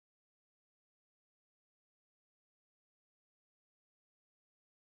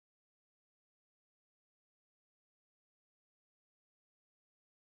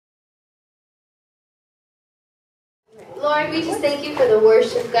Lord, we just thank you for the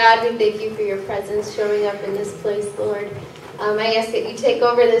worship, God. We thank you for your presence showing up in this place, Lord. I ask that you take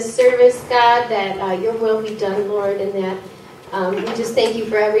over this service, God, that your will be done, Lord, and that we just thank you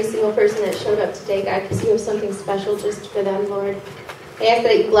for every single person that showed up today, God, because you have something special just for them, Lord. I ask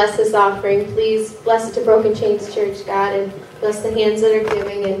that you bless this offering. Please bless it to Broken Chains Church, God, and bless the hands that are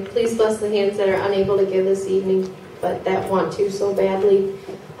giving, and please bless the hands that are unable to give this evening, but that want to so badly.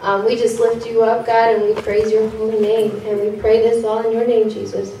 We just lift you up, God, and we praise your holy name, and we pray this all in your name,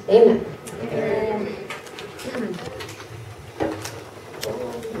 Jesus. Amen. Amen.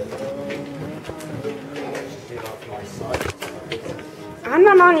 I'm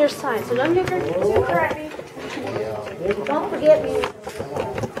not on your side, so don't get too crabby. Don't forget me.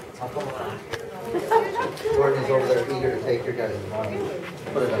 Gordon's over there eager to take your guys' money.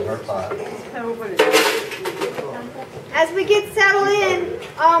 Put it in her pot. As we get settled in,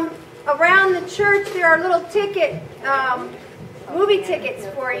 around the church there are little movie tickets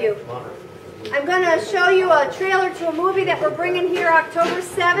for you. I'm going to show you a trailer to a movie that we're bringing here October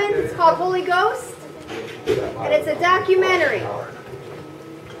 7th. It's called Holy Ghost, and it's a documentary.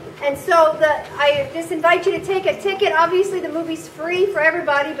 And so I just invite you to take a ticket. Obviously the movie's free for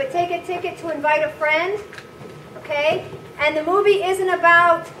everybody, but take a ticket to invite a friend, okay? And the movie isn't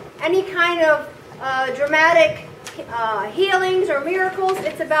about any kind of dramatic healings or miracles.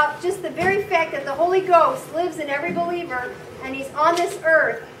 It's about just the very fact that the Holy Ghost lives in every believer, and he's on this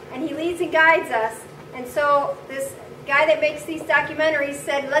earth, and he leads and guides us. And so this guy that makes these documentaries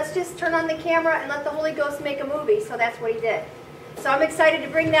said, let's just turn on the camera and let the Holy Ghost make a movie. So that's what he did. So I'm excited to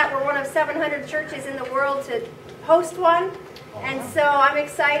bring that. We're one of 700 churches in the world to host one. And so I'm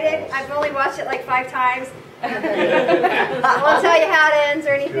excited. I've only watched it like 5 times. I won't tell you how it ends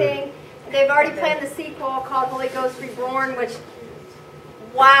or anything. They've already planned the sequel called Holy Ghost Reborn, which,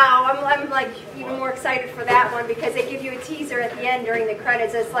 wow, I'm like even more excited for that one because they give you a teaser at the end during the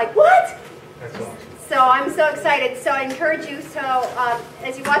credits. It's like, what? So I'm so excited. So I encourage you,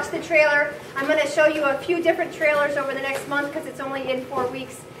 as you watch the trailer, I'm going to show you a few different trailers over the next month because it's only in 4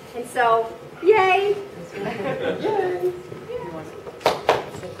 weeks. And so, yay! Yay!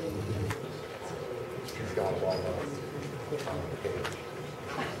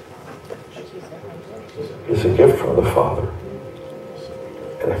 It's a gift from the Father.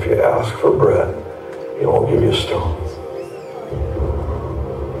 And if you ask for bread, He won't give you a stone.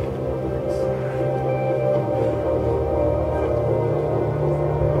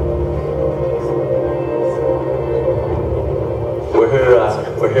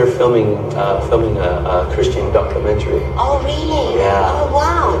 We're here filming a Christian documentary. Oh, really? Yeah. Oh,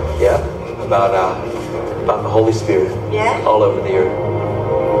 wow. Yeah, about the Holy Spirit. Yeah. All over the earth.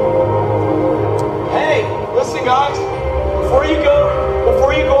 Hey, listen, guys. Before you go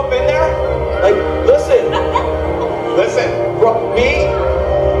up in there, like, listen, me,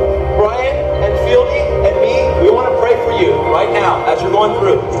 Brian, and Fieldy, and me, we want to pray for you right now as you're going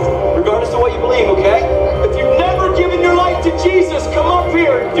through, regardless of what you believe. Okay? If you've never given your life to Jesus, come up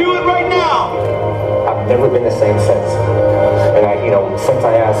here. Do it right now. I've never been the same since. And since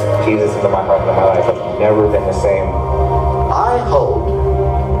I asked Jesus into my heart and my life, I've never been the same. I hold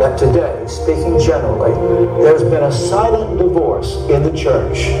that today, speaking generally, there's been a silent divorce in the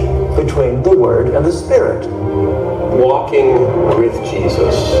church between the Word and the Spirit. Walking with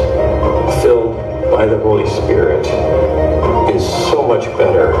Jesus, filled by the Holy Spirit, is so much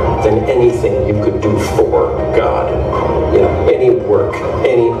better than anything you could do for God. Any work,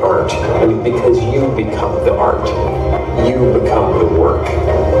 any art, because you become the art. You become the work.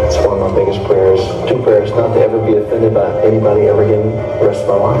 It's one of my biggest prayers. 2 prayers: not to ever be offended by anybody ever again the rest of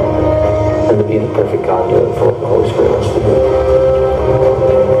my life, and to be the perfect conduit for what the Holy Spirit wants to do.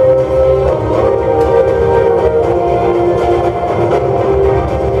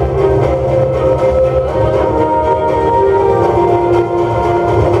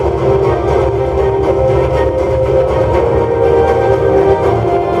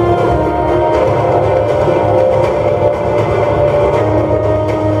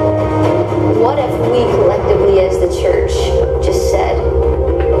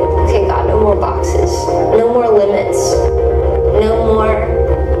 Boxes, no more limits.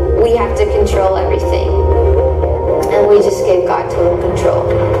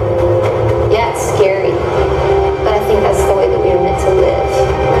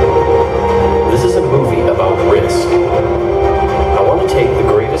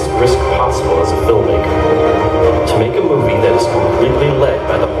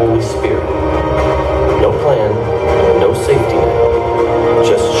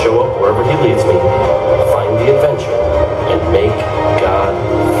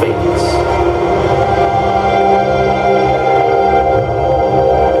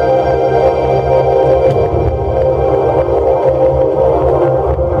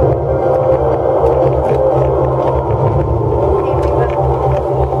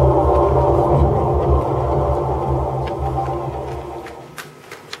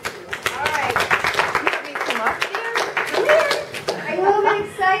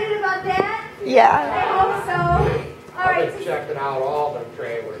 I hope so. All right. I've been checking out all the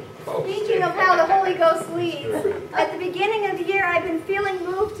trailers. Speaking of how the Holy Ghost leads, at the beginning of the year, I've been feeling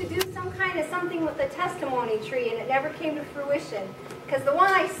moved to do some kind of something with the testimony tree, and it never came to fruition. Because the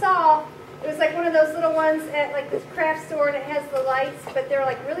one I saw, it was like one of those little ones at like this craft store that has the lights, but they're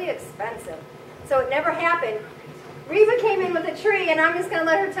like really expensive. So it never happened. Reva came in with a tree, and I'm just going to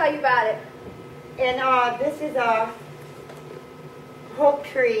let her tell you about it. And this is a hope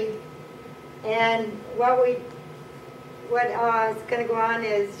tree, and what is going to go on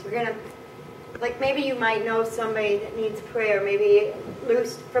is we're going to, like maybe you might know somebody that needs prayer, maybe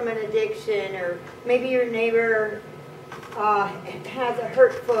loose from an addiction, or maybe your neighbor has a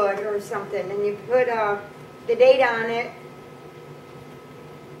hurt foot or something, and you put the date on it,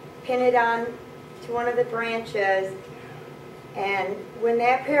 pin it on to one of the branches, and when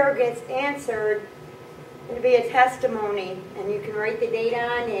that prayer gets answered, it'll be a testimony, and you can write the date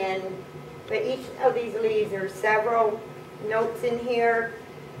on, and but each of these leaves, there's several notes in here,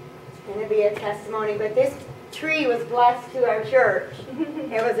 and it'll be a testimony. But this tree was blessed to our church.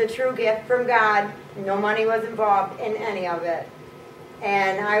 It was a true gift from God. No money was involved in any of it.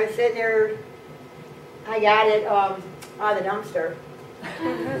 And I was sitting there, I got it out of the dumpster,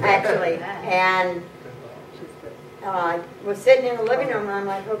 actually, and was sitting in the living room, and I'm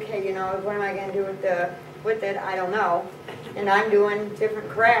like, okay, you know, what am I going to do with it? I don't know. And I'm doing different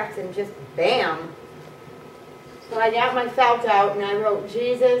crafts, and just bam. So I got my felt out, and I wrote,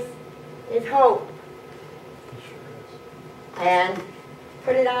 Jesus is hope. And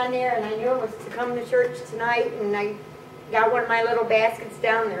put it on there, and I knew it was to come to church tonight, and I got one of my little baskets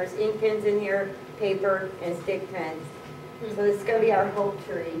down. There's ink pens in here, paper, and stick pens. So this is going to be our hope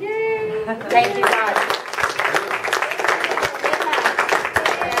tree. Yay! Thank you, God.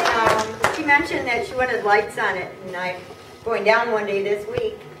 And she mentioned that she wanted lights on it, and I'm going down one day this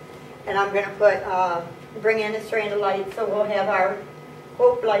week, and I'm going to put bring in a strand of lights, so we'll have our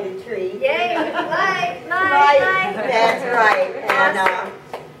hope lighted tree. Yay! Light! That's right.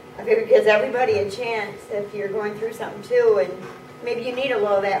 And it gives everybody a chance if you're going through something too, and maybe you need a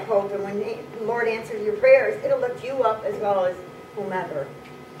little of that hope, and when the Lord answers your prayers, it'll lift you up as well as whomever.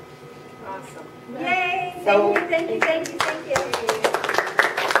 Awesome. Yay! So, thank you.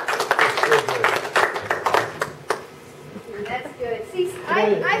 That's good. See,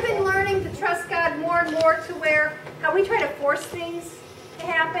 I've been learning to trust God more and more to where how we try to force things to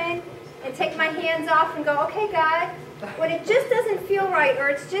happen and take my hands off and go, okay, God, when it just doesn't feel right, or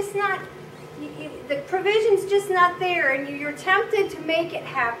it's just not, the provision's just not there, and you're tempted to make it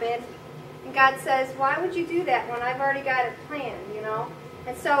happen, and God says, why would you do that when I've already got it planned, you know?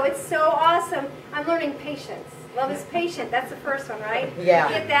 And so it's so awesome. I'm learning patience. Love is patient. That's the first one, right? Yeah.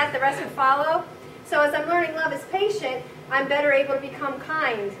 You get that, the rest will follow. So as I'm learning love is patient, I'm better able to become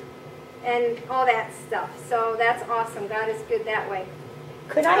kind and all that stuff. So that's awesome. God is good that way.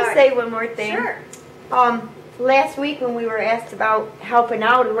 Could I say one more thing? Sure. Last week when we were asked about helping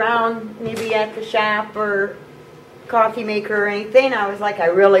out around, maybe at the shop or coffee maker or anything, I was like, I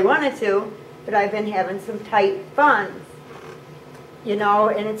really wanted to, but I've been having some tight funds, you know,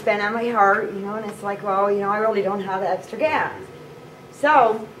 and it's been on my heart, you know, and it's like, well, you know, I really don't have extra gas.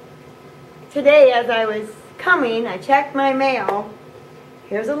 So today as I was coming, I checked my mail.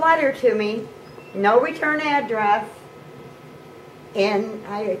 Here's a letter to me, no return address. And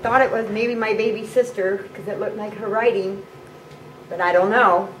I thought it was maybe my baby sister because it looked like her writing, but I don't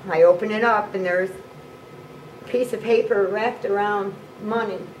know. I open it up and there's a piece of paper wrapped around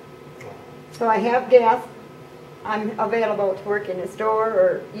money. So I have gas. I'm available to work in the store,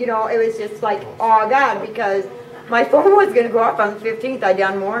 or, you know, it was just like, oh God, because my phone was going to go off on the 15th. I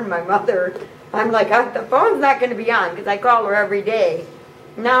done warned my mother. I'm like, the phone's not going to be on because I call her every day.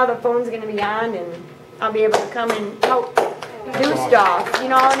 Now the phone's going to be on and I'll be able to come and help do stuff, you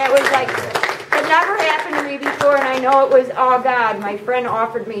know, and it was like, it never happened to me before, and I know it was, oh God, my friend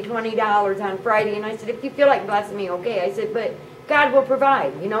offered me $20 on Friday, and I said, if you feel like blessing me, okay. I said, but God will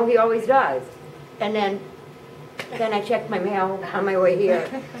provide, you know, He always does. And then I checked my mail on my way here.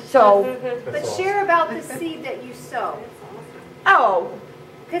 So. But share about the seed that you sow. Oh.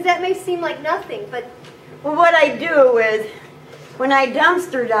 Because that may seem like nothing, but. Well, what I do is, when I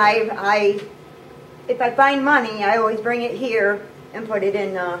dumpster dive, if I find money, I always bring it here and put it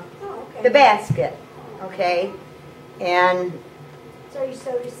in the basket, okay? And so you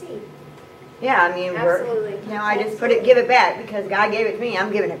sowed a seed. Yeah, I mean, I just give it back because God gave it to me.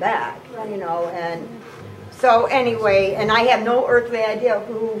 I'm giving it back, you know. And so anyway, and I have no earthly idea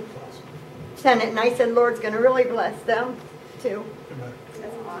who sent it. And I said, Lord's going to really bless them too.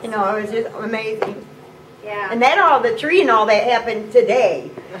 That's awesome. You know, it was just amazing. Yeah. And the tree and all that happened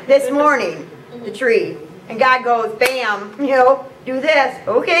today, this morning. the tree. And God goes, bam, you know, do this.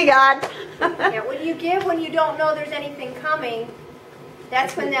 Okay, God. Yeah, when you give when you don't know there's anything coming,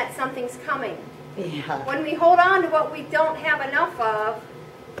 that's when that something's coming. Yeah. When we hold on to what we don't have enough of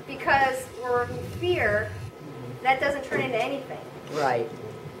because we're in fear, that doesn't turn into anything. Right.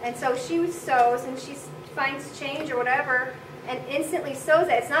 And so she sows and she finds change or whatever and instantly sows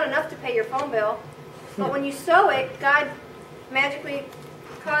it. It's not enough to pay your phone bill. But when you sow it, God magically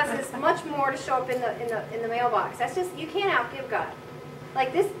causes much more to show up in the mailbox. That's just, you can't outgive God.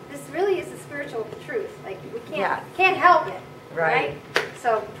 Like this really is the spiritual truth. Like we can't help it. Right?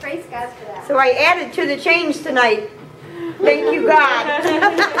 So praise God for that. So I added to the change tonight. Thank you, God.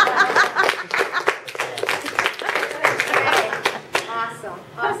 Awesome.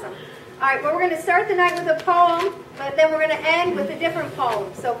 Awesome. All right, well, we're going to start the night with a poem, but then we're going to end with a different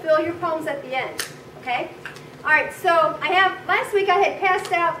poem. So fill your poems at the end. Okay? All right, so last week I had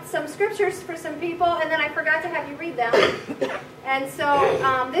passed out some scriptures for some people, and then I forgot to have you read them. And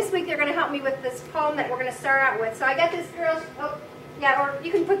so this week they're going to help me with this poem that we're going to start out with. So I got this girl, or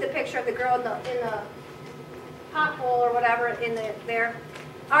you can put the picture of the girl in the pothole or whatever there.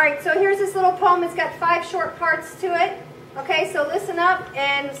 All right, so here's this little poem. It's got 5 short parts to it. Okay, so listen up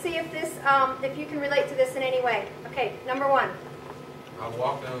and see if if you can relate to this in any way. Okay, number 1. I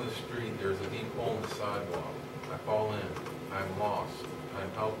walk down the street, there's a deep hole in the sidewalk. I fall in. I'm lost. I'm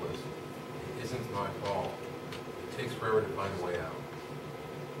helpless. It isn't my fault. It takes forever to find a way out.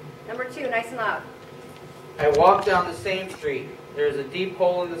 Number 2, nice and loud. I walk down the same street. There's a deep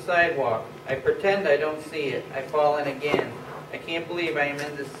hole in the sidewalk. I pretend I don't see it. I fall in again. I can't believe I am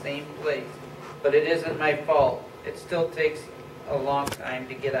in the same place. But it isn't my fault. It still takes a long time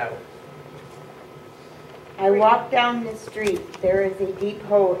to get out. I walk down the street. There is a deep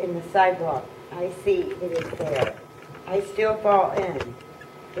hole in the sidewalk. I see it is there. I still fall in.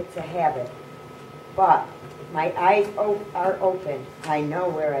 It's a habit. But my eyes are open. I know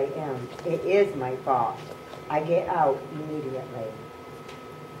where I am. It is my fault. I get out immediately.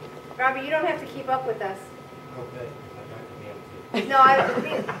 Robbie, you don't have to keep up with us. Okay. No,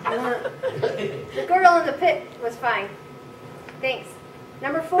 the girl in the pit was fine. Thanks.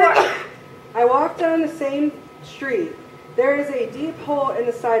 Number 4. I walk down the same street. There is a deep hole in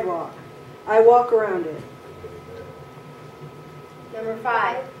the sidewalk. I walk around it. Number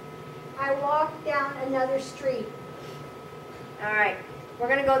 5. I walk down another street. All right. We're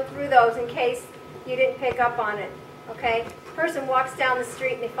going to go through those in case you didn't pick up on it. Okay? Person walks down the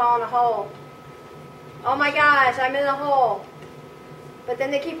street and they fall in a hole. Oh my gosh, I'm in a hole. But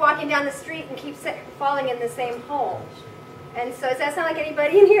then they keep walking down the street and keep falling in the same hole. And so does that sound like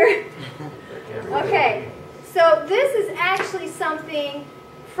anybody in here? Okay. So this is actually something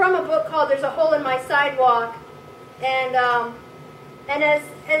from a book called There's a Hole in My Sidewalk. And I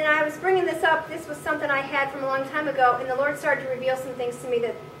was bringing this up, this was something I had from a long time ago, and the Lord started to reveal some things to me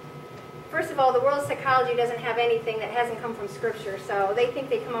that, first of all, the world of psychology doesn't have anything that hasn't come from Scripture, so they think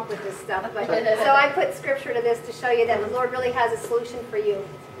they come up with this stuff. But so I put Scripture to this to show you that the Lord really has a solution for you,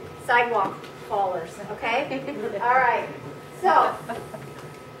 sidewalk fallers, okay? All right. So,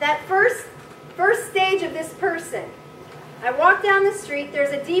 that first stage of this person, I walk down the street,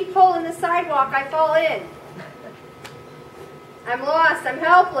 there's a deep hole in the sidewalk, I fall in. I'm lost, I'm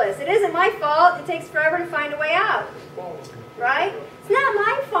helpless. It isn't my fault, it takes forever to find a way out. Right? It's not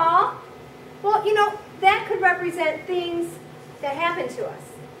my fault. Well, you know, that could represent things that happen to us.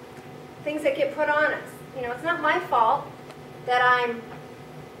 Things that get put on us. You know, it's not my fault that I'm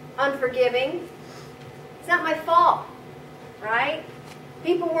unforgiving. It's not my fault, right?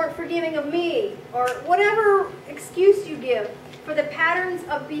 People weren't forgiving of me, or whatever excuse you give for the patterns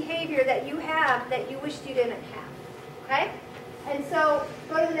of behavior that you have that you wished you didn't have, okay? And so,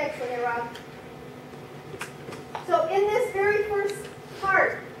 go to the next one there, Rob. So in this very first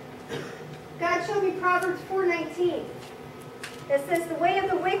part, God showed me Proverbs 4:19. It says, the way of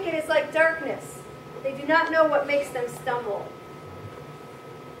the wicked is like darkness. They do not know what makes them stumble.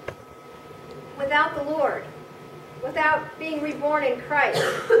 Without the Lord, without being reborn in Christ,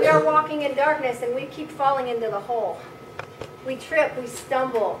 we are walking in darkness and we keep falling into the hole. We trip, we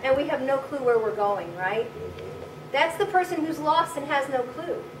stumble, and we have no clue where we're going, right? That's the person who's lost and has no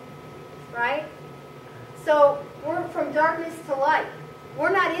clue, right? So we're from darkness to light.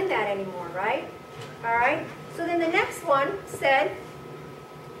 We're not in that anymore, right? All right? So then the next one said,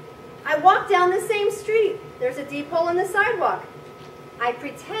 I walk down the same street. There's a deep hole in the sidewalk. I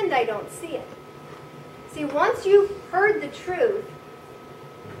pretend I don't see it. See, once you've heard the truth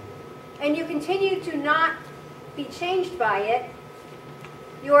and you continue to not be changed by it,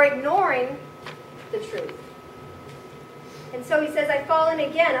 you're ignoring the truth. And so he says, I've fallen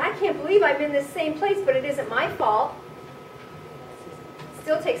again. I can't believe I'm in this same place, but it isn't my fault. It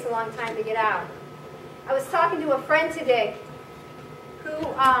still takes a long time to get out. I was talking to a friend today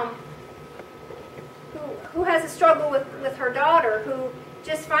who has a struggle with her daughter, who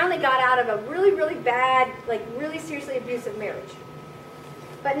just finally got out of a really, really bad, like really seriously abusive marriage.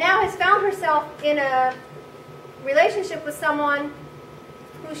 But now has found herself in a relationship with someone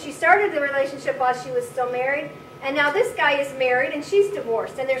who she started the relationship while she was still married, and now this guy is married and she's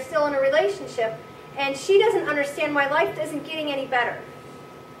divorced and they're still in a relationship, and she doesn't understand why life isn't getting any better.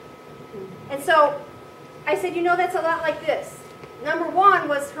 And so I said, you know, that's a lot like this. Number one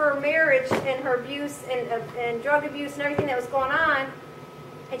was her marriage and her abuse and drug abuse and everything that was going on,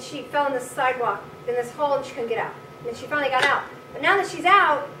 and she fell in this sidewalk, in this hole, and she couldn't get out. And then she finally got out. But now that she's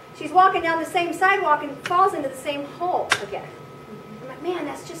out, she's walking down the same sidewalk and falls into the same hole again. I'm like, man,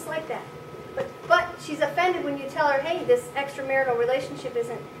 that's just like that. But she's offended when you tell her, hey, this extramarital relationship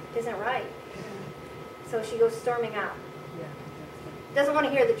isn't right. So she goes storming out. Doesn't want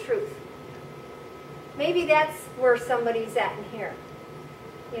to hear the truth. Maybe that's where somebody's at in here.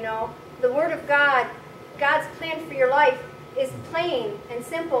 You know, the Word of God, God's plan for your life is plain and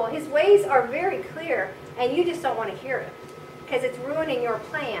simple. His ways are very clear, and you just don't want to hear it because it's ruining your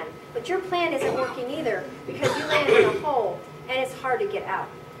plan. But your plan isn't working either because you land in a hole, and it's hard to get out.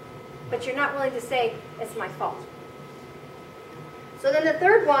 But you're not willing to say, it's my fault. So then the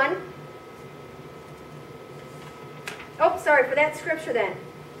third one, for that scripture then.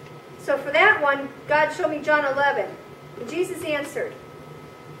 So for that one, God showed me John 11. And Jesus answered,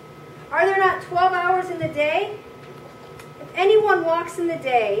 are there not 12 hours in the day? If anyone walks in the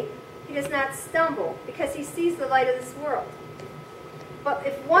day, he does not stumble, because he sees the light of this world. But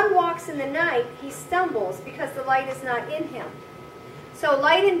if one walks in the night, he stumbles, because the light is not in him. So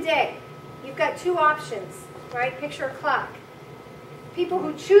light and day, you've got two options, right? Picture a clock. People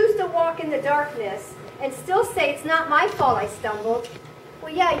who choose to walk in the darkness and still say, it's not my fault I stumbled.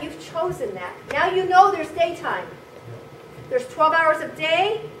 Well, yeah, you've chosen that. Now you know there's daytime. There's 12 hours of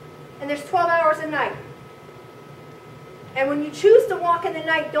day, and there's 12 hours of night. And when you choose to walk in the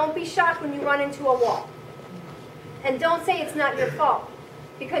night, don't be shocked when you run into a wall. And don't say it's not your fault,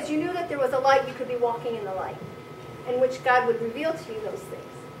 because you knew that there was a light, you could be walking in the light, in which God would reveal to you those things.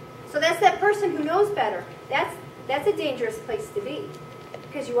 So that's that person who knows better. That's a dangerous place to be,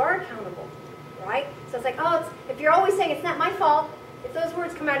 because you are accountable, right? So it's like, if you're always saying it's not my fault, if those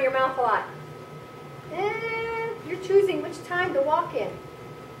words come out of your mouth a lot, you're choosing which time to walk in.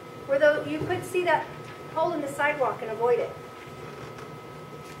 Where you could see that hole in the sidewalk and avoid it.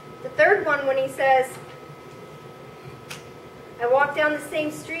 The third one, when he says, I walk down the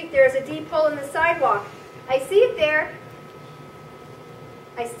same street, there's a deep hole in the sidewalk. I see it there.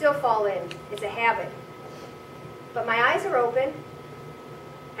 I still fall in. It's a habit. But my eyes are open.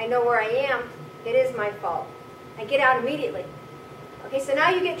 I know where I am. It is my fault. I get out immediately. Okay, so now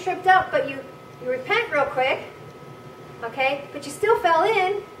you get tripped up, but you repent real quick. Okay, but you still fell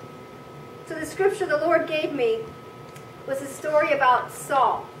in. So the scripture the Lord gave me was a story about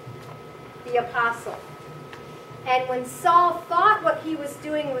Saul, the apostle. And when Saul thought what he was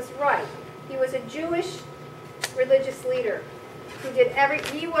doing was right, he was a Jewish religious leader who did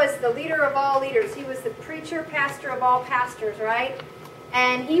he was the leader of all leaders. He was the preacher, pastor of all pastors, right?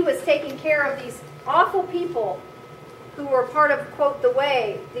 And he was taking care of these awful people who were part of, quote, the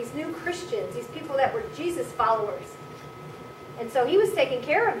way, these new Christians, these people that were Jesus followers. And so he was taking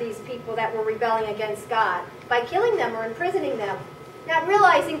care of these people that were rebelling against God by killing them or imprisoning them, not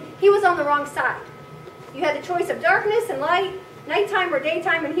realizing he was on the wrong side. You had the choice of darkness and light, nighttime or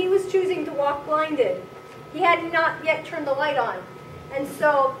daytime, and he was choosing to walk blinded. He had not yet turned the light on. And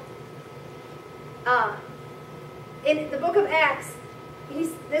so, in the book of Acts,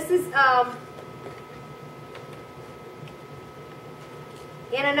 this is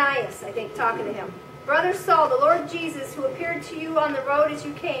Ananias, I think, talking to him. Brother Saul, the Lord Jesus, who appeared to you on the road as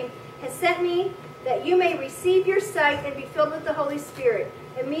you came, has sent me that you may receive your sight and be filled with the Holy Spirit.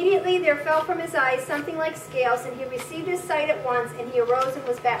 Immediately there fell from his eyes something like scales, and he received his sight at once, and he arose and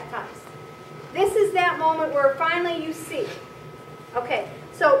was baptized. This is that moment where finally you see. Okay,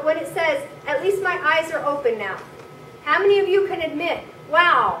 so when it says, at least my eyes are open now, how many of you can admit,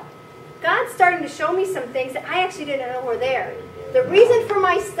 wow, God's starting to show me some things that I actually didn't know were there. The reason for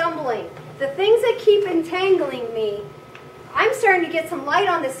my stumbling, the things that keep entangling me, I'm starting to get some light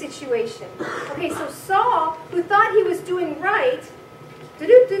on this situation. Okay, so Saul, who thought he was doing right,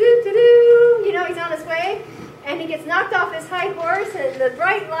 you know, he's on his way, and he gets knocked off his high horse, and the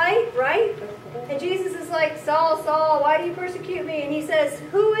bright light, right? And Jesus is like, Saul, Saul, why do you persecute me? And he says,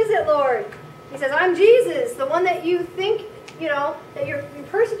 who is it, Lord? He says, I'm Jesus, the one that you think you know, that you're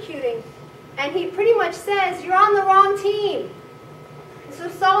persecuting. And he pretty much says, you're on the wrong team. And so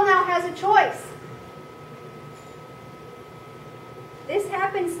Saul now has a choice. This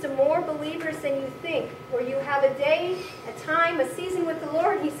happens to more believers than you think, where you have a day, a time, a season with the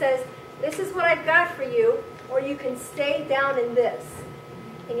Lord. He says, this is what I've got for you, or you can stay down in this.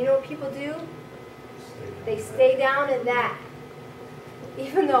 And you know what people do? They stay down in that.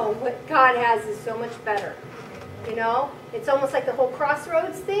 Even though what God has is so much better. You know? It's almost like the whole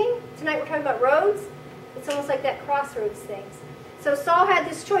crossroads thing. Tonight we're talking about roads. It's almost like that crossroads thing. So Saul had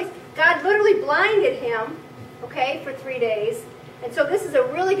this choice. God literally blinded him, okay, for 3 days. And so this is a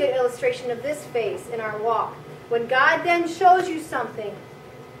really good illustration of this phase in our walk. When God then shows you something,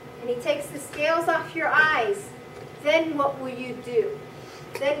 and he takes the scales off your eyes, then what will you do?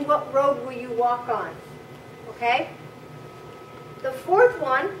 Then what road will you walk on? Okay? The fourth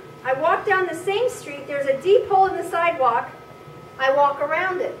one, I walk down the same street. There's a deep hole in the sidewalk. I walk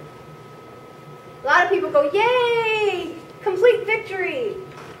around it. A lot of people go, yay! Complete victory!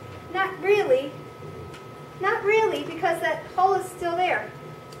 Not really. Not really, because that hole is still there.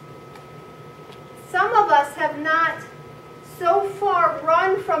 Some of us have not so far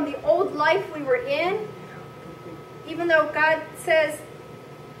run from the old life we were in, even though God says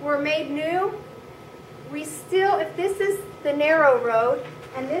we're made new. We still, if this is the narrow road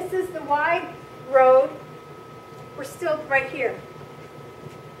and this is the wide road, we're still right here,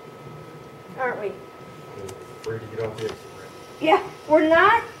 aren't we? Where did you get off the exit? Yeah, we're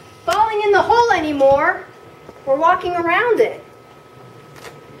not falling in the hole anymore. We're walking around it.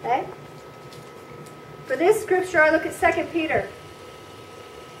 Okay? For this scripture, I look at 2 Peter.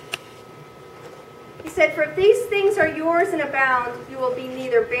 He said, for if these things are yours and abound, you will be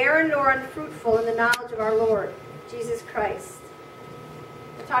neither barren nor unfruitful in the knowledge of our Lord, Jesus Christ.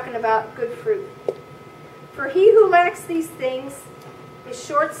 We're talking about good fruit. For he who lacks these things is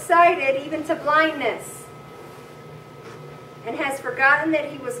short-sighted even to blindness, and has forgotten that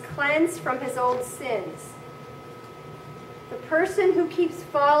he was cleansed from his old sins. The person who keeps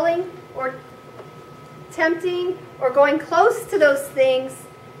falling or tempting or going close to those things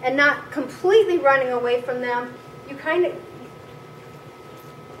and not completely running away from them, you've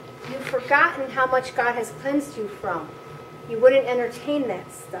forgotten how much God has cleansed you from. You wouldn't entertain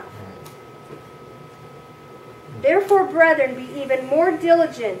that stuff. Therefore, brethren, be even more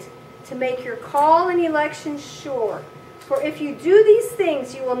diligent to make your call and election sure. For if you do these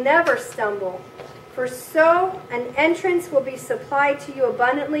things, you will never stumble. For so an entrance will be supplied to you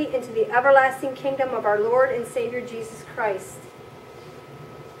abundantly into the everlasting kingdom of our Lord and Savior Jesus Christ.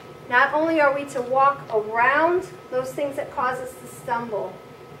 Not only are we to walk around those things that cause us to stumble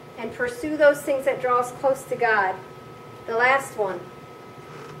and pursue those things that draw us close to God. The last one,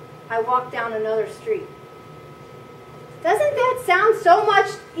 I walk down another street. Doesn't that sound so much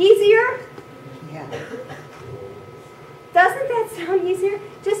easier? Yeah. Doesn't that sound easier?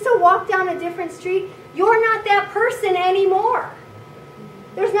 Just to walk down a different street? You're not that person anymore.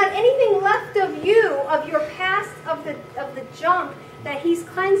 There's not anything left of you, of your past, of the junk that he's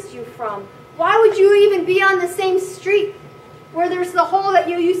cleansed you from. Why would you even be on the same street where there's the hole that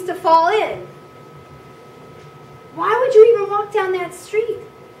you used to fall in? Why would you even walk down that street?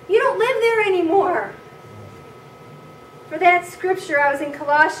 You don't live there anymore. For that scripture, I was in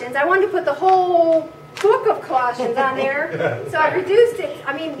Colossians. I wanted to put the whole book of Colossians on there, so I reduced it.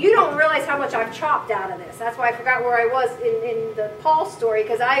 I mean, you don't realize how much I've chopped out of this. That's why I forgot where I was in the Paul story,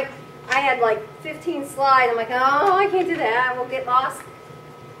 because I had like 15 slides. I'm like, oh, I can't do that. We'll get lost.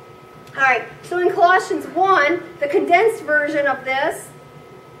 All right, so in Colossians 1, the condensed version of this,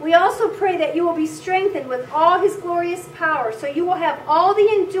 we also pray that you will be strengthened with all his glorious power, so you will have all the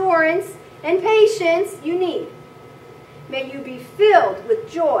endurance and patience you need. May you be filled with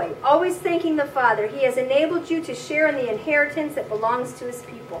joy, always thanking the Father. He has enabled you to share in the inheritance that belongs to his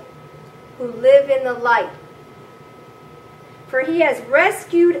people, who live in the light. For he has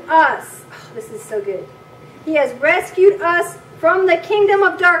rescued us. Oh, this is so good. He has rescued us from the kingdom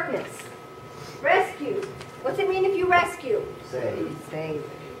of darkness. Rescued. What's it mean if you rescue? Save. Save.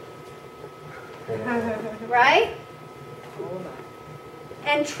 Right?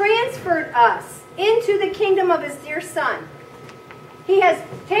 And transferred us into the kingdom of his dear Son. He has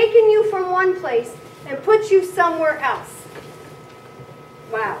taken you from one place and put you somewhere else.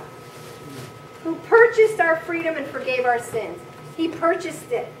 Wow. Who purchased our freedom and forgave our sins. He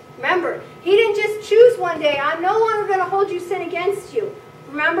purchased it. Remember, he didn't just choose one day, I'm no longer going to hold you sin against you.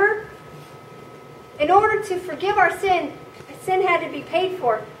 Remember? In order to forgive our sin had to be paid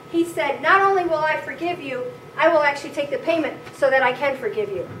for. He said, not only will I forgive you, I will actually take the payment so that I can forgive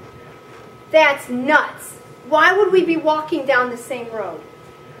you. That's nuts. Why would we be walking down the same road?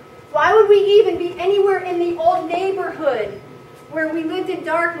 Why would we even be anywhere in the old neighborhood where we lived in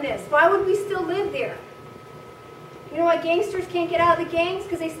darkness? Why would we still live there? You know why gangsters can't get out of the gangs?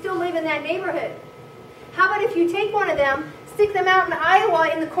 Because they still live in that neighborhood. How about if you take one of them, stick them out in Iowa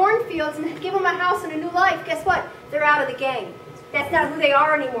in the cornfields and give them a house and a new life? Guess what? They're out of the gang. That's not who they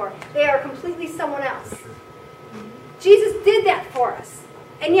are anymore. They are completely someone else. Jesus did that for us.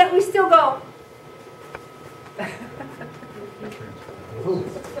 And yet we still go,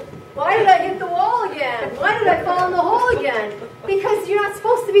 why did I hit the wall again? Why did I fall in the hole again? Because you're not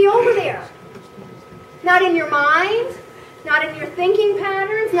supposed to be over there. Not in your mind, not in your thinking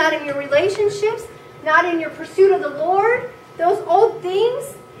patterns, not in your relationships, not in your pursuit of the Lord. Those old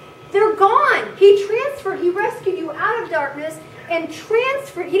things, they're gone. He transferred, He rescued you out of darkness and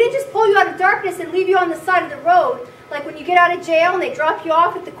transferred. He didn't just pull you out of darkness and leave you on the side of the road, like when you get out of jail and they drop you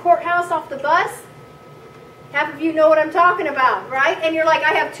off at the courthouse off the bus. Half of you know what I'm talking about, right? And you're like,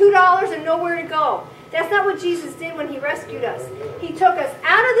 I have $2 and nowhere to go. That's not what Jesus did when He rescued us. He took us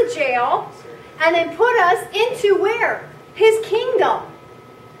out of the jail and then put us into where? His kingdom.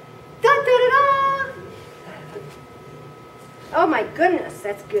 Da, da, da, da. Oh my goodness,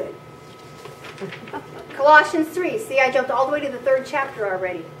 that's good. Colossians 3. See, I jumped all the way to the 3rd chapter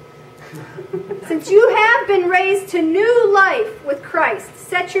already. Since you have been raised to new life with Christ,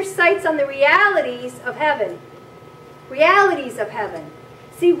 set your sights on the realities of heaven. Realities of heaven.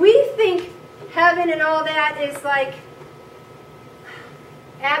 See, we think heaven and all that is like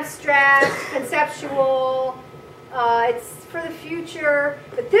abstract, conceptual, it's for the future,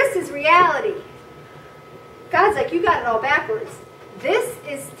 but this is reality. God's like, you got it all backwards. This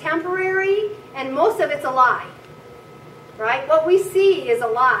is temporary, and most of it's a lie. Right? What we see is a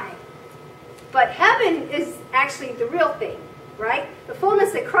lie. But heaven is actually the real thing, right? The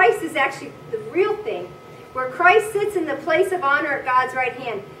fullness of Christ is actually the real thing, where Christ sits in the place of honor at God's right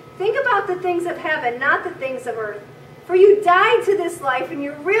hand. Think about the things of heaven, not the things of earth. For you died to this life, and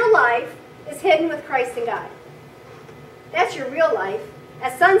your real life is hidden with Christ in God. That's your real life.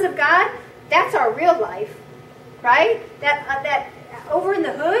 As sons of God, that's our real life, right? That over in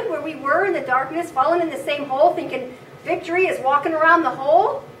the hood where we were in the darkness, falling in the same hole, thinking victory is walking around the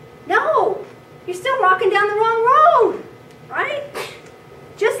hole. No, you're still walking down the wrong road, right?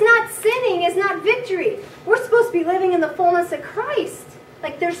 Just not sinning is not victory. We're supposed to be living in the fullness of Christ.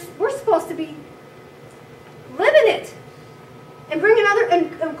 Like we're supposed to be living it and bringing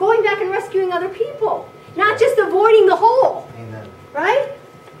and going back and rescuing other people, not just avoiding the hole. Amen. Right?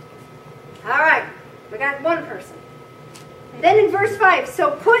 All right, we got one person. And then in verse 5,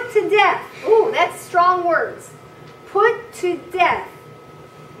 so put to death. Ooh, that's strong words. Put to death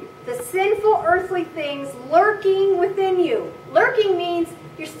the sinful earthly things lurking within you. Lurking means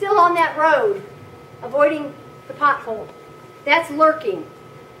you're still on that road, avoiding the pothole. That's lurking.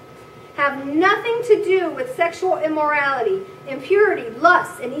 Have nothing to do with sexual immorality, impurity,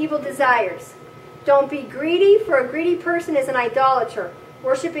 lust, and evil desires. Don't be greedy, for a greedy person is an idolater,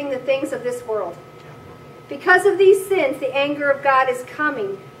 worshiping the things of this world. Because of these sins, the anger of God is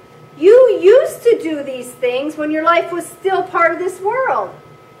coming. You used to do these things when your life was still part of this world.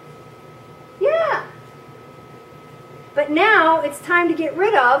 Yeah. But now it's time to get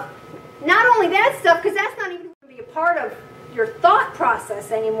rid of not only that stuff, because that's not even going to be a part of your thought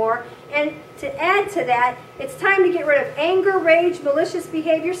process anymore. And to add to that, it's time to get rid of anger, rage, malicious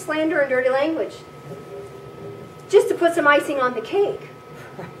behavior, slander, and dirty language. Just to put some icing on the cake.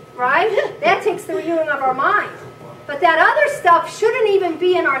 Right? That takes the renewing of our mind. But that other stuff shouldn't even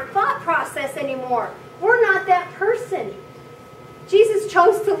be in our thought process anymore. We're not that person. Jesus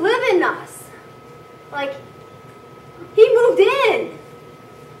chose to live in us. Like, He moved in.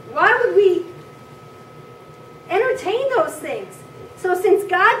 Why would we entertain those things? So since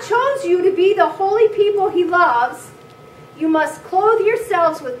God chose you to be the holy people He loves, you must clothe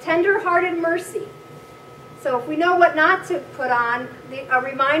yourselves with tender-hearted mercy. So if we know what not to put on, a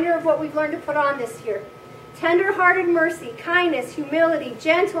reminder of what we've learned to put on this year. Tender-hearted mercy, kindness, humility,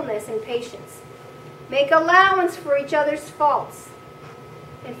 gentleness, and patience. Make allowance for each other's faults,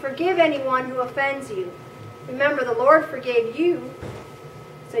 and forgive anyone who offends you. Remember, the Lord forgave you,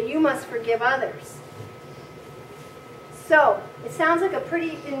 so you must forgive others. So, it sounds like a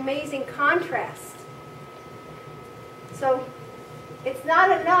pretty amazing contrast. So, it's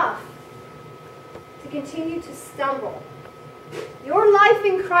not enough to continue to stumble. Your life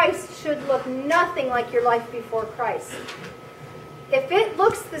in Christ should look nothing like your life before Christ. If it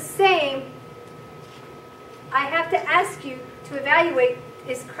looks the same, I have to ask you to evaluate,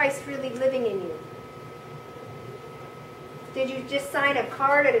 is Christ really living in you? Did you just sign a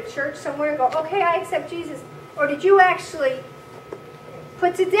card at a church somewhere and go, okay, I accept Jesus? Or did you actually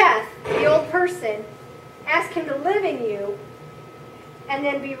put to death the old person, ask him to live in you, and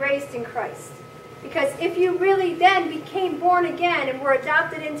then be raised in Christ? Because if you really then became born again and were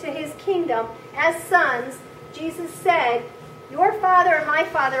adopted into his kingdom as sons, Jesus said, your father and my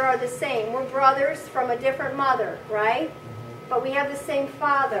father are the same. We're brothers from a different mother, right? But we have the same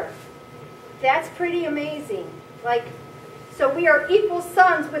father. That's pretty amazing. So we are equal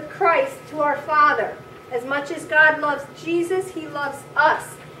sons with Christ to our Father. As much as God loves Jesus, he loves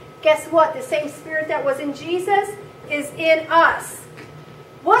us. Guess what? The same Spirit that was in Jesus is in us.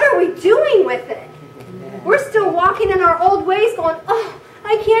 What are we doing with it? We're still walking in our old ways going, oh,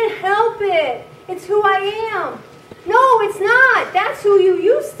 I can't help it. It's who I am. No, it's not. That's who you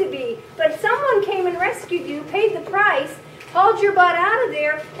used to be. But someone came and rescued you, paid the price, hauled your butt out of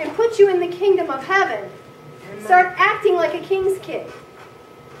there, and put you in the kingdom of heaven. Start acting like a king's kid.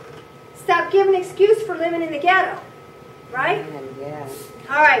 Stop giving an excuse for living in the ghetto. Right? Yeah.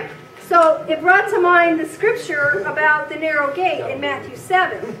 All right. So it brought to mind the scripture about the narrow gate in Matthew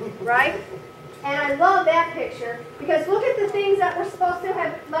 7. Right? And I love that picture because look at the things that we're supposed to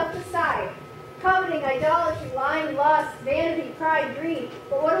have left aside. Coveting, idolatry, lying, lust, vanity, pride, greed.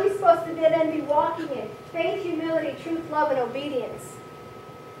 But what are we supposed to then be walking in? Faith, humility, truth, love, and obedience.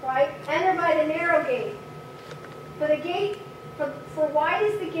 Right? Enter by the narrow gate. For the gate, for wide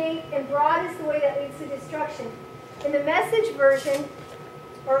is the gate and broad is the way that leads to destruction. In the Message version,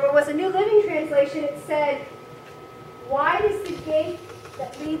 or it was a New Living Translation, it said, wide is the gate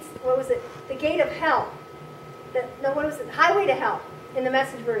that leads, what was it? The gate of hell. What was it? Highway to hell in the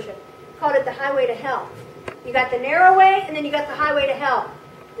Message version. Called it the highway to hell. You got the narrow way and then you got the highway to hell.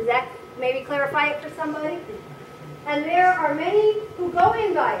 Does that maybe clarify it for somebody? And there are many who go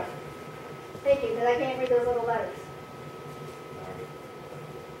in by it. Thank you, because I can't read those little letters.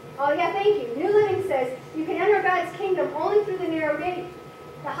 Oh yeah, thank you. New Living says, you can enter God's kingdom only through the narrow gate.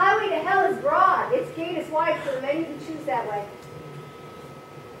 The highway to hell is broad. Its gate is wide for the many who choose that way.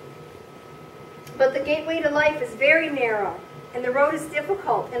 But the gateway to life is very narrow, and the road is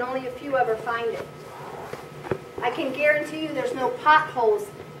difficult, and only a few ever find it. I can guarantee you there's no potholes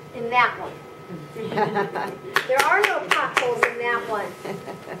in that one. There are no potholes in that one.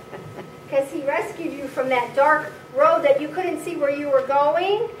 Because he rescued you from that dark road that you couldn't see where you were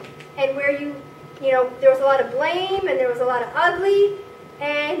going, and where there was a lot of blame, and there was a lot of ugly,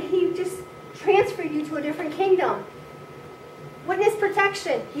 and he just transferred you to a different kingdom. Witness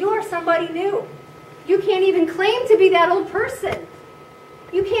protection. You are somebody new. You can't even claim to be that old person.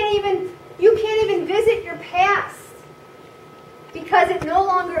 You can't even visit your past because it no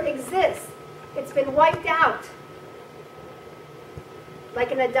longer exists. It's been wiped out.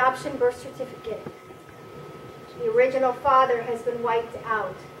 Like an adoption birth certificate. The original father has been wiped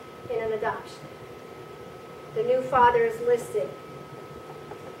out in an adoption. The new father is listed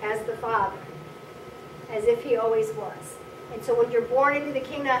as the father, as if he always was. And so when you're born into the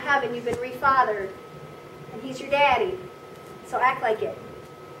kingdom of heaven, you've been refathered. And he's your daddy. So act like it.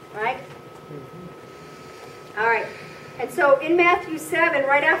 Right? All right. And so in Matthew 7,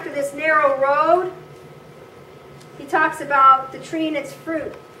 right after this narrow road, he talks about the tree and its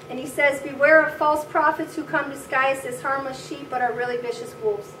fruit. And he says, beware of false prophets who come disguised as harmless sheep but are really vicious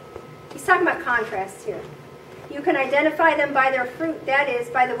wolves. He's talking about contrast here. You can identify them by their fruit. That is,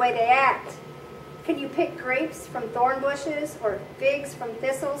 by the way they act. Can you pick grapes from thorn bushes or figs from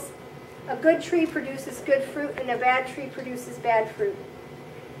thistles? A good tree produces good fruit, and a bad tree produces bad fruit.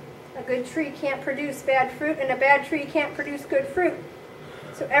 A good tree can't produce bad fruit, and a bad tree can't produce good fruit.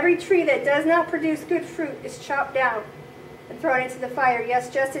 So every tree that does not produce good fruit is chopped down and thrown into the fire.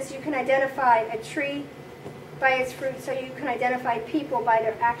 Yes, just as you can identify a tree by its fruit, so you can identify people by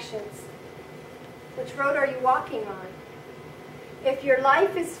their actions. Which road are you walking on? If your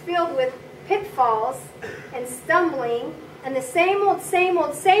life is filled with pitfalls and stumbling and the same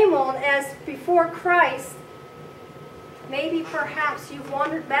old as before Christ, maybe perhaps you've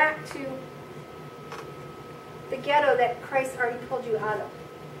wandered back to the ghetto that Christ already pulled you out of.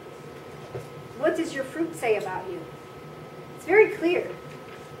 What does your fruit say about you? It's very clear.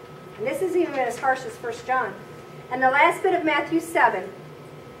 And this isn't even as harsh as 1 John. And the last bit of Matthew 7.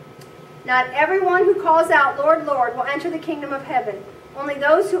 Not everyone who calls out, Lord, Lord, will enter the kingdom of heaven. Only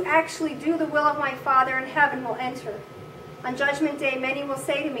those who actually do the will of my Father in heaven will enter. On Judgment Day, many will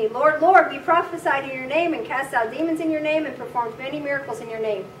say to me, Lord, Lord, we prophesied in your name and cast out demons in your name and performed many miracles in your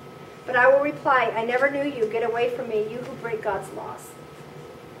name. But I will reply, I never knew you. Get away from me, you who break God's laws.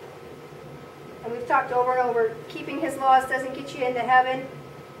 And we've talked over and over, keeping his laws doesn't get you into heaven.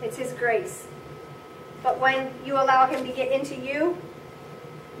 It's his grace. But when you allow him to get into you,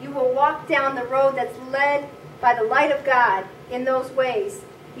 you will walk down the road that's led by the light of God in those ways.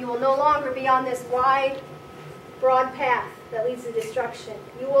 You will no longer be on this wide, broad path that leads to destruction.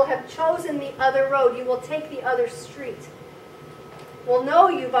 You will have chosen the other road. You will take the other street. We'll know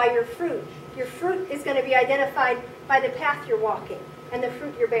you by your fruit. Your fruit is going to be identified by the path you're walking and the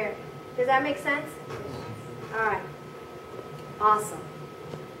fruit you're bearing. Does that make sense? All right. Awesome.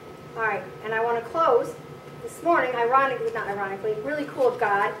 All right. And I want to close this morning, not ironically, really cool of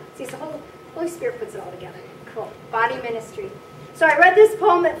God. See, the Holy Spirit puts it all together. Cool. Body ministry. So I read this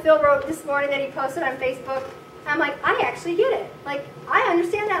poem that Phil wrote this morning that he posted on Facebook. I'm like, I actually get it. Like, I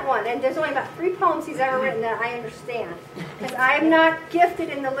understand that one. And there's only about 3 poems he's ever written that I understand. Because I'm not gifted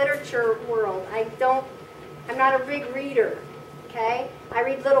in the literature world. I'm not a big reader. Okay? I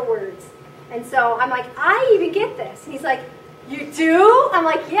read little words. And so I'm like, I even get this. And he's like, you do? I'm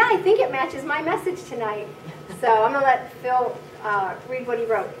like, yeah, I think it matches my message tonight. So I'm going to let Phil read what he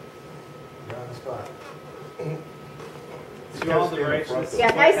wrote. You're on the spot. To all the righteous. Yeah,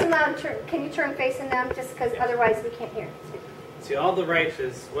 nice and loud. Can you turn facing them? Just because otherwise we can't hear. To all the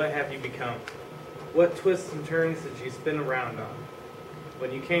righteous, what have you become? What twists and turns did you spin around on?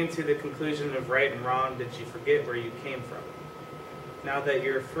 When you came to the conclusion of right and wrong, did you forget where you came from? Now that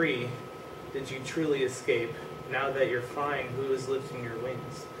you're free, did you truly escape? Now that you're flying, who is lifting your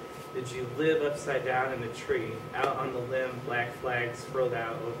wings? Did you live upside down in a tree, out on the limb, black flags furled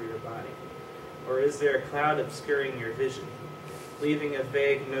out over your body? Or is there a cloud obscuring your vision, leaving a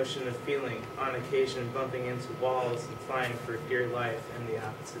vague notion of feeling, on occasion bumping into walls and flying for dear life in the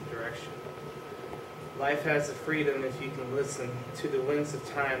opposite direction? Life has a freedom if you can listen to the winds of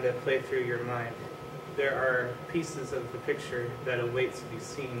time that play through your mind. There are pieces of the picture that await to be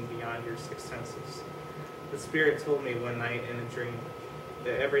seen beyond your 6 senses. The Spirit told me one night in a dream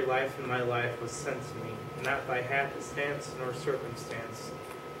that every life in my life was sent to me, not by happenstance nor circumstance,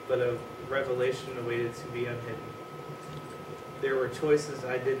 but a revelation awaited to be unhidden. There were choices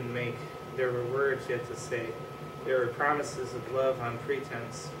I didn't make. There were words yet to say. There were promises of love on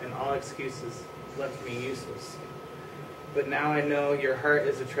pretense, and all excuses left me useless. But now I know your heart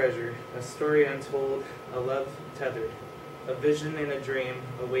is a treasure, a story untold, a love tethered, a vision and a dream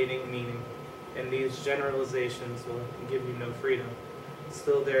awaiting meaning, and these generalizations will give you no freedom.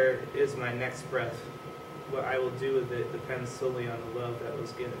 Still there is my next breath. What I will do with it depends solely on the love that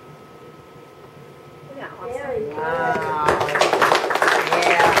was given. Yeah, Very good. Wow.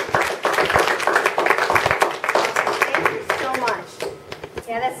 Yeah. Thank you so much.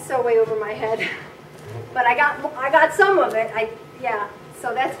 Yeah, that's so way over my head. But I got some of it.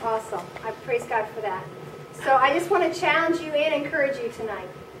 So that's awesome. I praise God for that. So I just want to challenge you and encourage you tonight.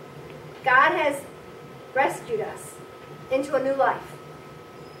 God has rescued us into a new life.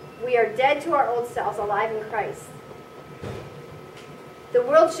 We are dead to our old selves, alive in Christ. The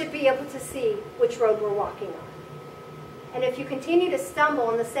world should be able to see which road we're walking on. And if you continue to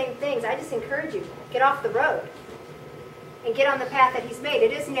stumble in the same things, I just encourage you, get off the road and get on the path that He's made.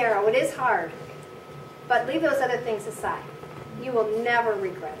 It is narrow, it is hard, but leave those other things aside. You will never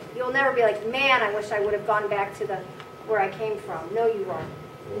regret it. You'll never be like, man, I wish I would have gone back to where I came from. No, you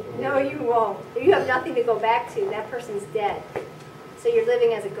won't. No, you won't. You have nothing to go back to. That person's dead. So you're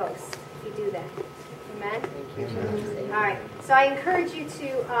living as a ghost if you do that. Amen? All right. So I encourage you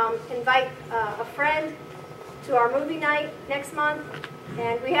to invite a friend to our movie night next month.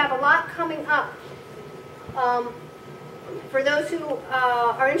 And we have a lot coming up. For those who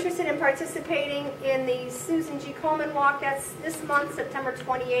are interested in participating in the Susan G. Coleman Walk, that's this month, September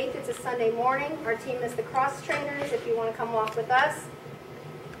 28th. It's a Sunday morning. Our team is the Cross Trainers if you want to come walk with us.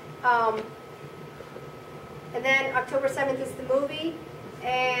 And then October 7th is the movie.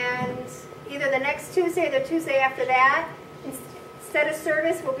 And either the next Tuesday or the Tuesday after that, instead of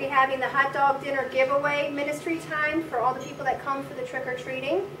service, we'll be having the hot dog dinner giveaway ministry time for all the people that come for the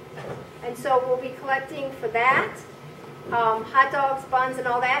trick-or-treating. And so we'll be collecting for that. Hot dogs, buns, and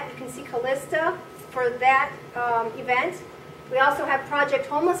all that. You can see Callista for that event. We also have Project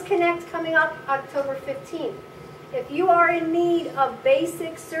Homeless Connect coming up October 15th. If you are in need of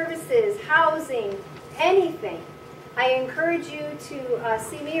basic services, housing, anything, I encourage you to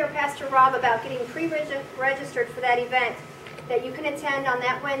see me or Pastor Rob about getting pre-registered for that event that you can attend on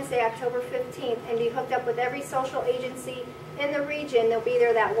that Wednesday, October 15th, and be hooked up with every social agency in the region. They'll be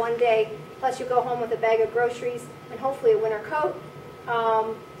there that one day. Plus you go home with a bag of groceries and hopefully a winter coat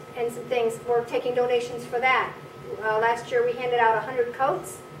and some things. We're taking donations for that. Last year we handed out 100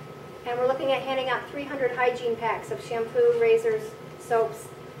 coats, and we're looking at handing out 300 hygiene packs of shampoo, razors, soaps.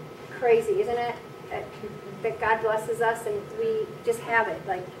 Crazy, isn't it? That God blesses us and we just have it.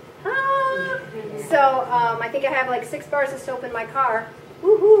 Like, So I think I have like 6 bars of soap in my car.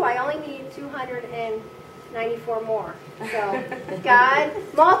 Woohoo! I only need 294 more. So God,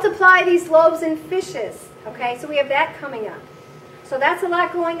 multiply these loaves and fishes. Okay, so we have that coming up. So that's a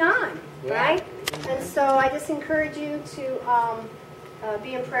lot going on, right? And so I just encourage you to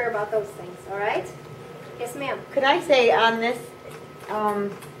be in prayer about those things. All right? Yes, ma'am. Could I say on this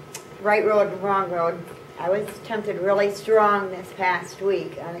right road and wrong road, I was tempted really strong this past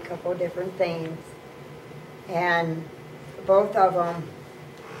week on a couple of different things. And both of them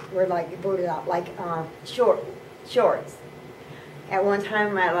were like booted out, like shorts. At one time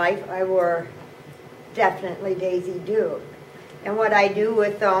in my life, I wore definitely Daisy Duke. And what I do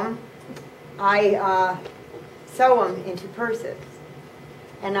with them, I sew them into purses.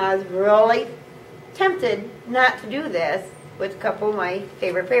 And I was really tempted not to do this with a couple of my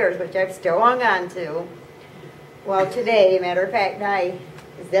favorite pairs, which I've still hung on to. Well, today, matter of fact, I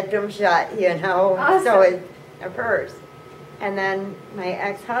zipped them shut, you know, awesome. So it's a purse. And then my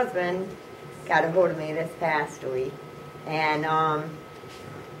ex-husband got a hold of me this past week and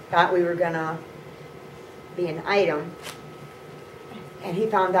thought we were going to be an item. And he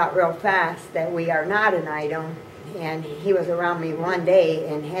found out real fast that we are not an item. And he was around me one day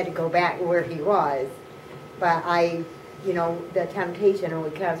and had to go back where he was. But you know, the temptation,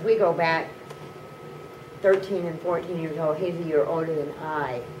 because we go back 13 and 14 years old, he's a year older than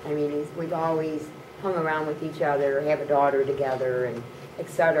I. I mean, we've always hung around with each other, have a daughter together, and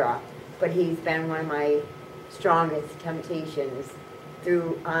etc. But he's been one of my strongest temptations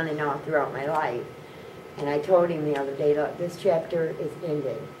on and off throughout my life. And I told him the other day, look, this chapter is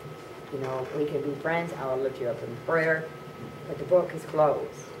ended. You know, we can be friends, I'll lift you up in prayer, but the book is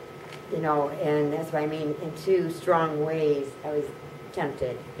closed. You know, and that's what I mean, in 2 strong ways I was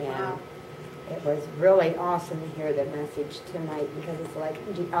tempted. And wow. It was really awesome to hear the message tonight, because it's like,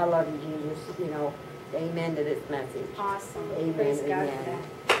 I love you, Jesus, you know, amen to this message. Awesome. Amen. Praise God Amen. for that.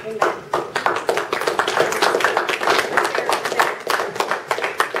 Amen.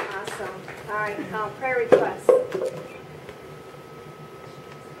 Awesome. All right, prayer requests.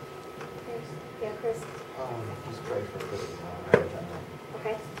 Yeah, Chris. Just pray for Chris.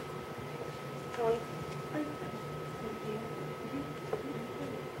 Okay. Tony.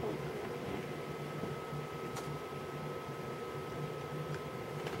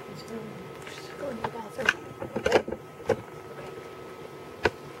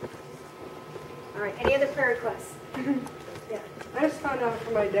 All right. Any other prayer requests? Yeah. I just found out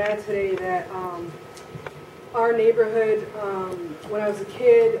from my dad today that our neighborhood, when I was a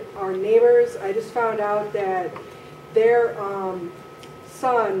kid, our neighbors, I just found out that their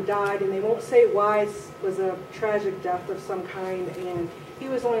son died, and they won't say why. It was a tragic death of some kind, and he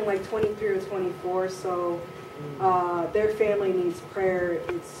was only like 23 or 24, so their family needs prayer.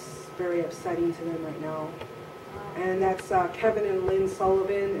 It's very upsetting to them right now. And that's Kevin and Lynn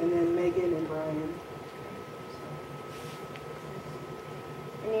Sullivan, and then Megan and Brian.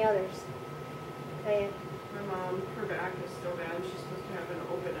 Any others? Diane. My mom, her back is so bad. She's supposed to have an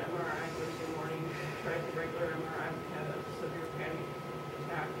open MRI Thursday morning. Tried the regular MRI, had a severe panic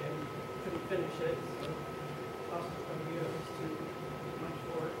attack and couldn't finish it. So hospital review, it was too much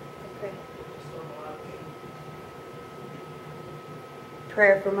for her. Okay. Still a lot of pain.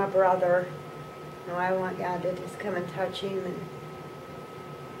 Prayer for my brother. No, I want God to just come and touch him and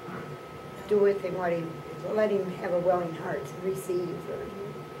do with him what he, let him have a willing heart to receive or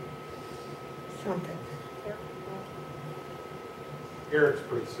something. Eric's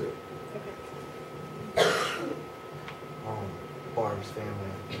pretty sick. Okay. Barb's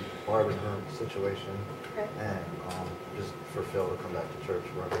family, Barb and her situation, Okay. and just for Phil to come back to church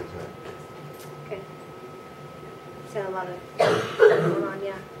wherever he's at. Okay. Sound a lot of going on,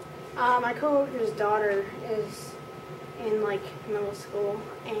 yeah. My coworker's daughter is in like middle school,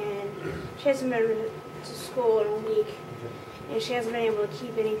 and she hasn't been to school in a week, and she hasn't been able to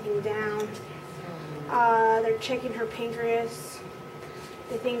keep anything down. They're checking her pancreas.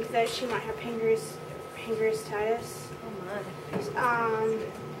 They think that she might have pancreatitis. Oh my.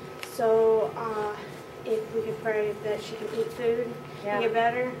 So if we could pray that she can eat food and get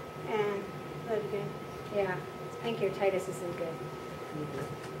better, and that'd be good. Yeah. Pancreatitis isn't good.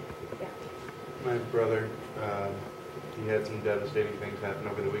 Yeah. My brother, he had some devastating things happen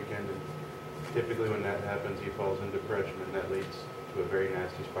over the weekend, and typically when that happens, he falls into depression, and that leads to a very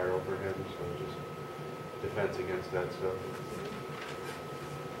nasty spiral for him. So just defense against that stuff.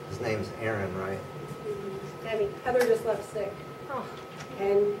 His name's Aaron, right? Debbie. Heather just left sick. Oh.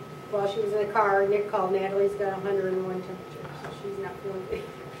 And while she was in the car, Nick called. Natalie's got 101 temperature, so she's not feeling good.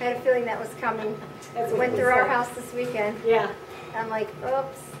 I had a feeling that was coming. That's It what went he through our said. house this weekend. Yeah. I'm like,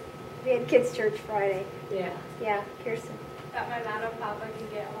 oops. We had kids' church Friday. Yeah. Yeah, Kirsten. That my mom and papa can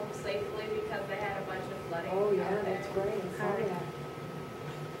get home safely because they had a bunch of flooding. Oh, yeah, out there. that's great. I saw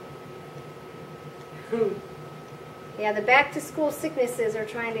that. Yeah, the back-to-school sicknesses are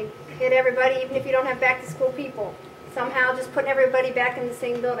trying to hit everybody, even if you don't have back-to-school people. Somehow just putting everybody back in the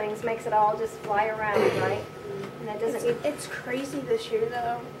same buildings makes it all just fly around, right? And that doesn't... It's crazy this year,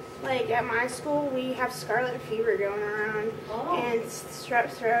 though. Like, at my school, we have scarlet fever going around, and strep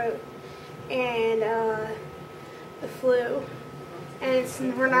throat, and the flu.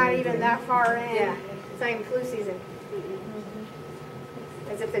 And we're not even that far in. Yeah, it's not even flu season.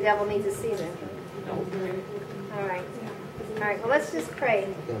 As if the devil needs a season. All right. All right, well, let's just pray.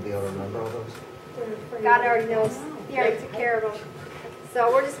 You're going to be able to remember all those? God already knows. He already took care of them.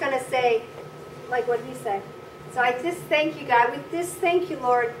 So we're just going to say, like what he said. So I just thank you, God. We just thank you,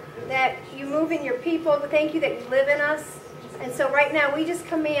 Lord, that you move in your people. We thank you that you live in us. And so right now we just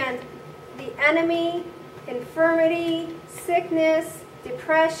command the enemy, infirmity, sickness,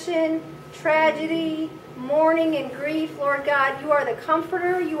 depression, tragedy, mourning and grief. Lord God, you are the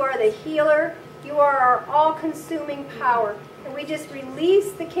comforter. You are the healer. You are our all-consuming power. And we just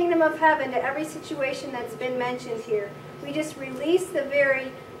release the kingdom of heaven to every situation that's been mentioned here. We just release the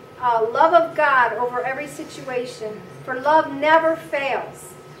very love of God over every situation. For love never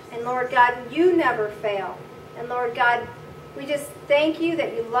fails. And Lord God, you never fail. And Lord God, we just thank you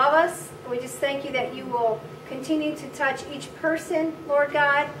that you love us. We just thank you that you will continue to touch each person, Lord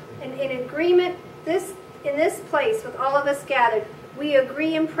God. And in agreement, in this place with all of us gathered, we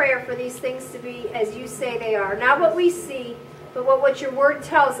agree in prayer for these things to be as you say they are. Not what we see, but what your word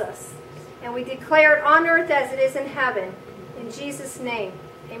tells us. And we declare it on earth as it is in heaven. In Jesus' name,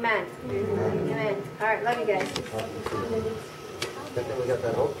 amen. Amen. All right, love you guys. Good thing we got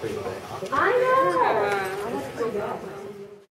that oak tree today. I know.